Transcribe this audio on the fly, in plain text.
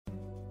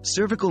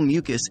Cervical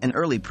mucus and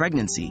early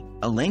pregnancy,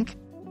 a link?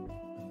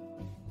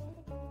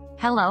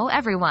 Hello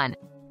everyone!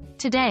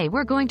 Today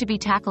we're going to be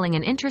tackling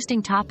an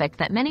interesting topic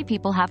that many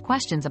people have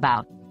questions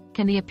about.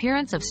 Can the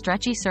appearance of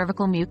stretchy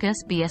cervical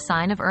mucus be a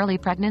sign of early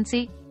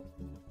pregnancy?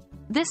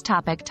 This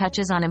topic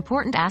touches on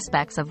important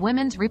aspects of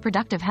women's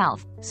reproductive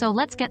health, so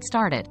let's get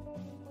started.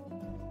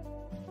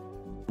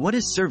 What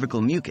is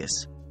cervical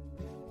mucus?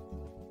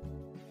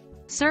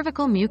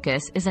 Cervical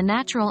mucus is a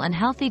natural and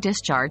healthy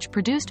discharge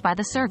produced by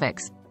the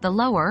cervix, the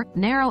lower,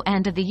 narrow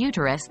end of the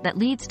uterus that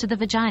leads to the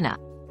vagina.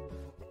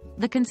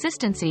 The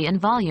consistency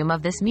and volume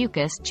of this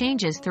mucus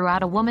changes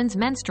throughout a woman's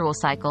menstrual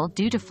cycle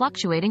due to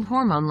fluctuating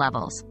hormone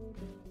levels.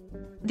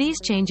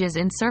 These changes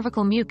in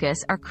cervical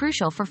mucus are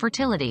crucial for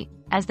fertility,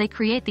 as they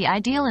create the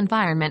ideal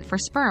environment for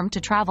sperm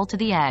to travel to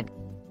the egg.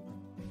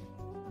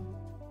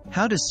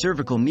 How does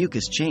cervical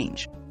mucus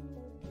change?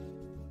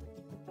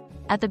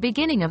 At the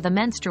beginning of the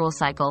menstrual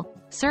cycle,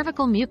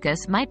 cervical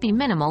mucus might be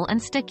minimal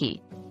and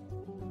sticky.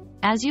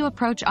 As you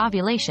approach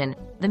ovulation,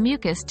 the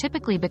mucus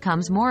typically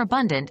becomes more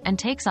abundant and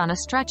takes on a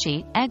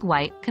stretchy,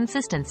 egg-white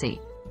consistency.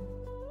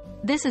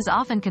 This is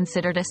often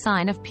considered a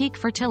sign of peak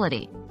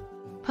fertility.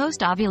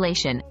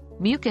 Post-ovulation,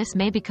 mucus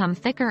may become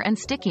thicker and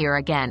stickier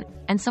again,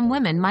 and some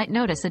women might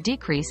notice a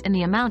decrease in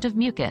the amount of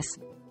mucus.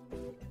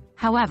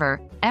 However,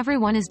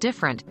 everyone is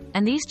different,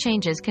 and these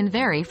changes can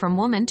vary from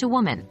woman to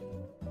woman.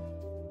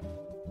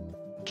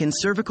 Can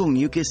cervical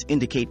mucus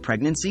indicate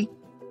pregnancy?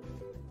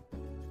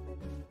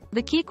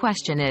 The key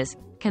question is,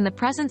 can the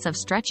presence of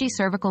stretchy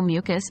cervical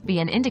mucus be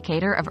an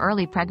indicator of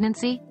early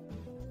pregnancy?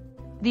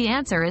 The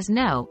answer is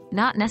no,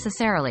 not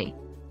necessarily.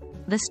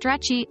 The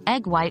stretchy,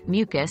 egg-white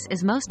mucus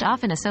is most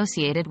often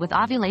associated with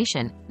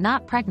ovulation,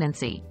 not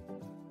pregnancy.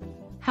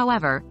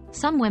 However,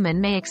 some women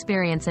may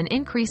experience an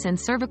increase in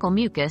cervical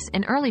mucus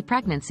in early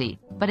pregnancy,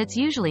 but it's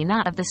usually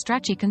not of the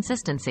stretchy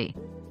consistency.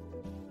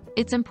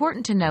 It's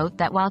important to note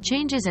that while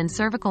changes in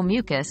cervical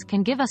mucus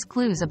can give us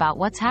clues about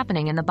what's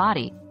happening in the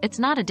body, it's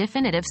not a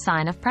definitive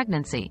sign of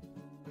pregnancy.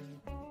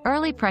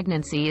 Early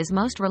pregnancy is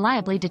most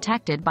reliably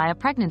detected by a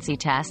pregnancy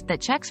test that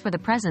checks for the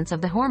presence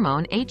of the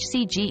hormone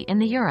HCG in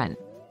the urine.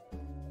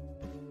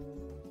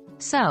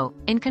 So,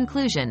 in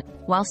conclusion,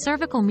 while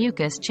cervical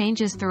mucus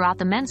changes throughout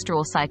the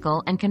menstrual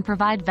cycle and can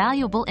provide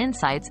valuable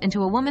insights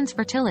into a woman's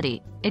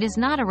fertility, it is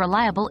not a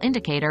reliable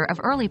indicator of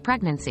early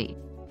pregnancy.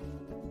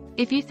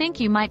 If you think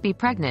you might be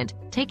pregnant,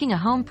 taking a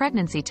home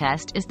pregnancy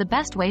test is the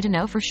best way to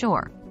know for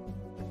sure.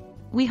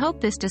 We hope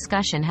this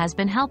discussion has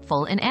been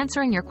helpful in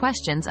answering your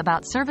questions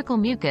about cervical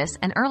mucus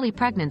and early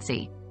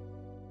pregnancy.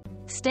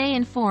 Stay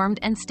informed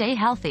and stay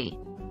healthy.